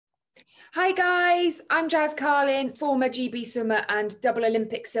Hi guys, I'm Jazz Carlin, former GB swimmer and double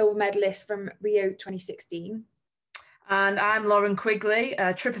Olympic silver medalist from Rio 2016. And I'm Lauren Quigley,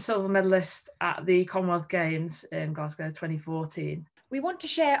 a triple silver medalist at the Commonwealth Games in Glasgow 2014. We want to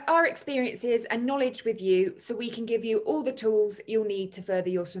share our experiences and knowledge with you so we can give you all the tools you'll need to further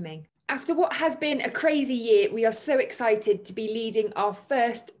your swimming. After what has been a crazy year, we are so excited to be leading our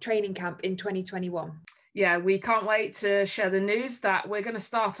first training camp in 2021. Yeah, we can't wait to share the news that we're going to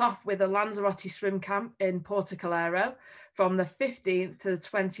start off with a Lanzarote swim camp in Puerto Calero from the 15th to the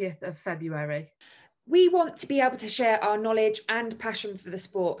 20th of February. We want to be able to share our knowledge and passion for the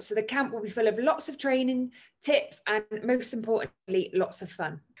sport, so the camp will be full of lots of training, tips, and most importantly, lots of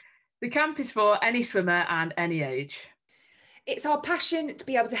fun. The camp is for any swimmer and any age. It's our passion to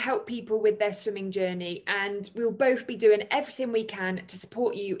be able to help people with their swimming journey, and we'll both be doing everything we can to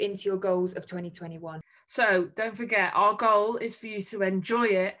support you into your goals of 2021. So don't forget, our goal is for you to enjoy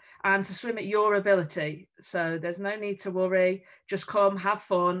it and to swim at your ability. So there's no need to worry. Just come, have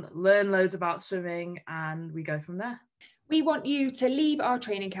fun, learn loads about swimming, and we go from there. We want you to leave our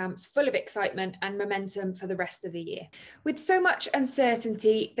training camps full of excitement and momentum for the rest of the year. With so much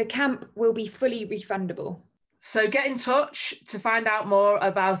uncertainty, the camp will be fully refundable. So get in touch to find out more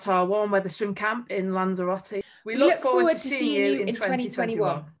about our warm weather swim camp in Lanzarote. We look forward to seeing you in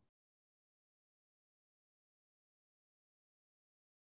 2021.